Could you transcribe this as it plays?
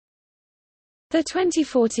The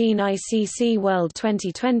 2014 ICC World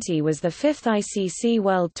Twenty20 was the fifth ICC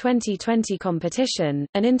World Twenty20 competition,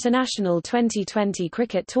 an international 2020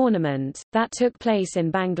 cricket tournament, that took place in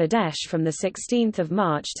Bangladesh from 16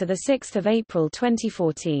 March to 6 April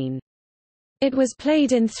 2014. It was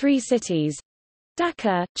played in three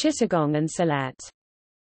cities—Dhaka, Chittagong and Sylhet.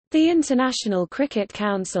 The International Cricket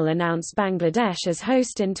Council announced Bangladesh as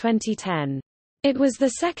host in 2010. It was the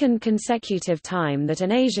second consecutive time that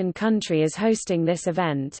an Asian country is hosting this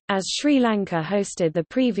event, as Sri Lanka hosted the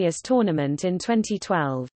previous tournament in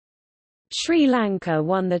 2012. Sri Lanka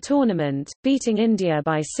won the tournament, beating India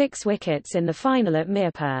by 6 wickets in the final at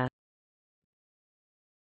Mirpur.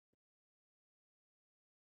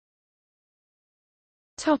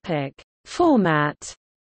 Format.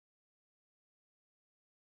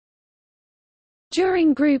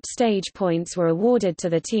 During group stage, points were awarded to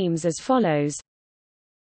the teams as follows.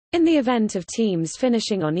 In the event of teams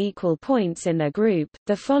finishing on equal points in their group,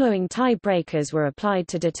 the following tie-breakers were applied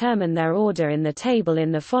to determine their order in the table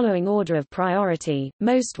in the following order of priority: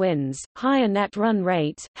 most wins, higher net run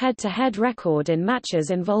rate, head-to-head record in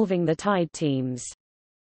matches involving the tied teams.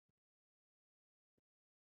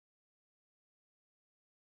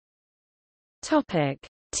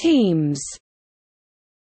 Teams.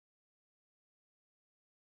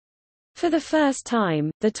 For the first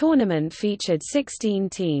time, the tournament featured 16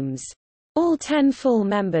 teams. All 10 full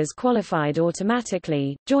members qualified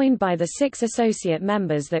automatically, joined by the 6 associate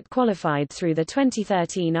members that qualified through the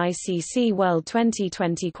 2013 ICC World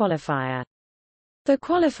Twenty20 qualifier. The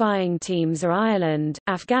qualifying teams are Ireland,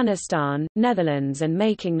 Afghanistan, Netherlands and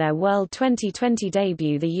making their World Twenty20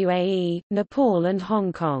 debut the UAE, Nepal and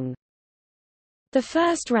Hong Kong. The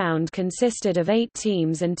first round consisted of 8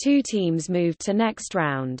 teams and 2 teams moved to next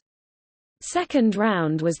round. Second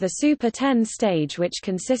round was the Super 10 stage, which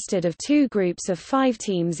consisted of 2 groups of 5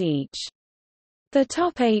 teams each. The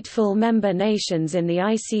top 8 full-member nations in the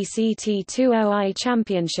ICC T20I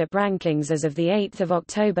Championship rankings as of 8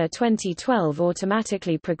 October 2012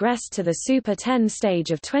 automatically progressed to the Super 10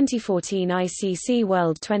 stage of 2014 ICC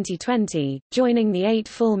World Twenty20. Joining the 8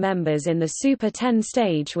 full members in the Super 10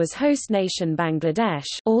 stage was host nation Bangladesh,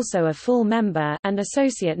 also a full member, and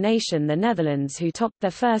associate nation the Netherlands, who topped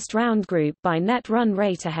their first round group by net run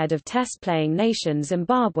rate ahead of test-playing nation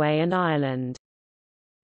Zimbabwe and Ireland.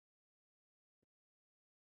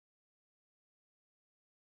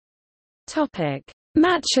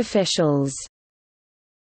 Match officials.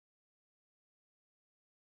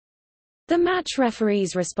 The match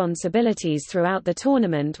referee's responsibilities throughout the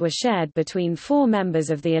tournament were shared between 4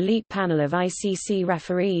 members of the elite panel of ICC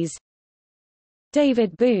referees: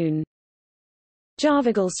 David Boone,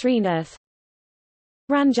 Jarvigal Srinath,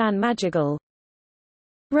 Ranjan Madrigal,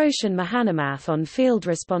 Roshan Mahanamath. On-field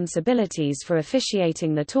responsibilities for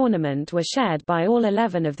officiating the tournament were shared by all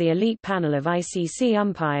 11 of the elite panel of ICC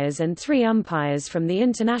umpires and 3 umpires from the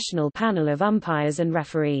international panel of umpires and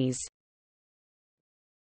referees.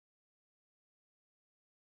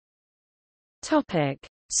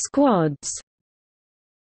 Squads.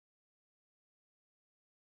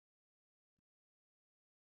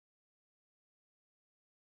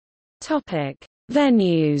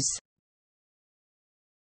 Venues.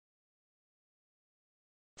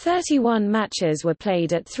 31 matches were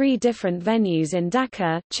played at 3 different venues in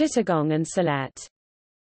Dhaka, Chittagong and Sylhet.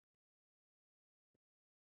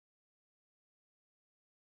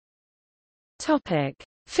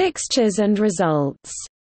 Fixtures and results.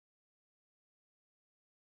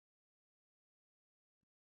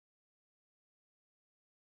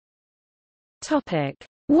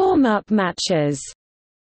 Warm-up matches.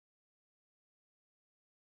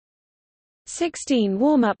 16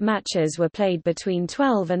 warm-up matches were played between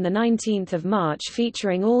 12 and 19 March,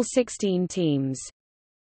 featuring all 16 teams.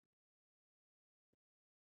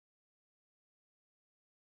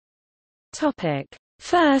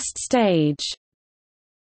 First stage.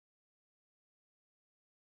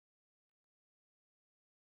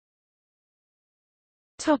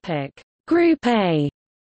 Group A.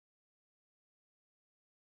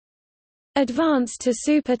 Advanced to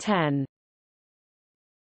Super 10.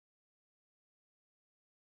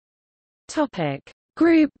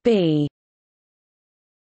 Group B.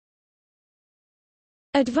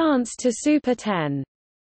 Advanced to Super 10.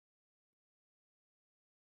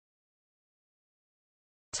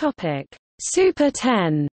 Super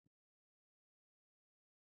 10.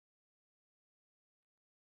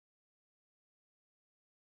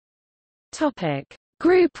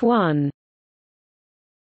 Group 1.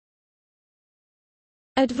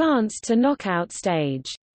 Advanced to knockout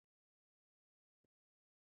stage.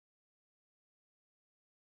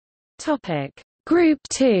 Group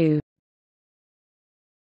 2.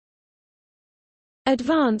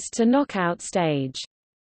 Advanced to knockout stage.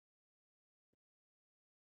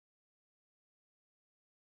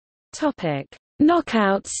 Topic: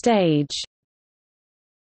 Knockout stage.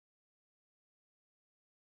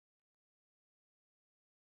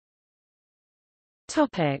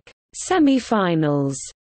 Topic: Semi-finals.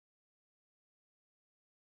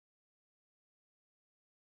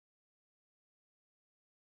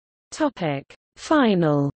 Topic: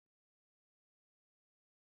 Final.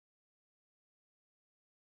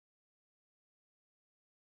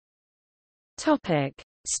 Topic: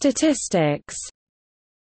 Statistics.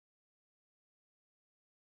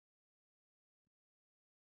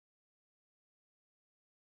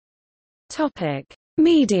 Topic: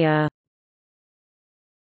 Media.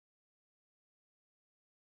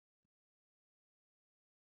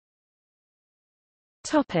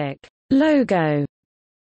 Topic: Logo.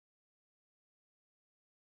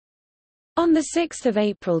 On 6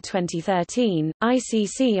 April 2013,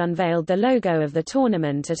 ICC unveiled the logo of the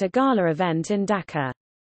tournament at a gala event in Dhaka.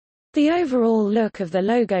 The overall look of the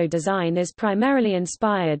logo design is primarily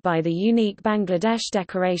inspired by the unique Bangladesh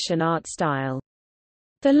decoration art style.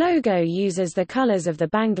 The logo uses the colors of the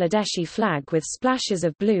Bangladeshi flag with splashes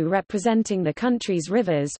of blue representing the country's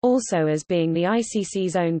rivers, also as being the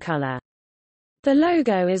ICC's own color. The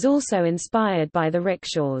logo is also inspired by the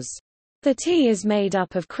rickshaws. The T is made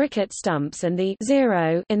up of cricket stumps and the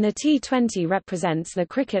 0 in the T20 represents the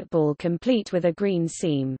cricket ball complete with a green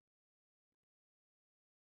seam.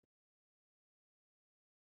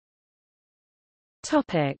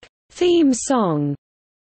 Topic: Theme song.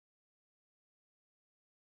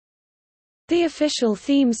 The official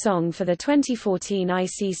theme song for the 2014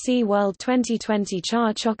 ICC World Twenty20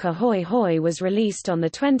 Cha Chokka Hoi Hoi was released on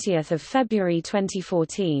 20 February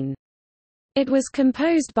 2014. It was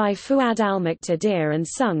composed by Fuad Al-Muqtadir and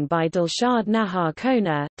sung by Dilshad Nahar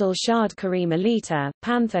Kona, Dilshad Karim Alita,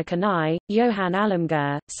 Panther Kanai, Johan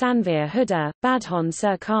Alamgir, Sanveer Huda, Badhon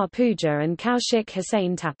Sarkar Puja and Kaushik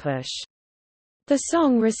Hussain Tapush. The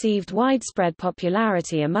song received widespread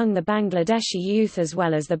popularity among the Bangladeshi youth as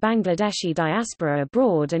well as the Bangladeshi diaspora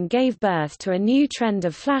abroad and gave birth to a new trend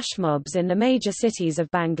of flash mobs in the major cities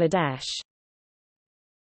of Bangladesh.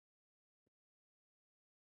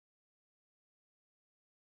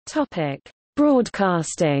 Topic: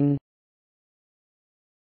 Broadcasting.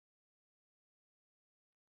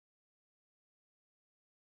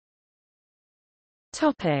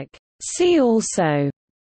 Topic: See also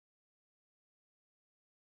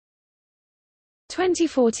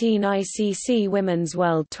 2014 ICC Women's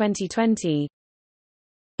World 2020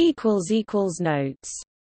 == Notes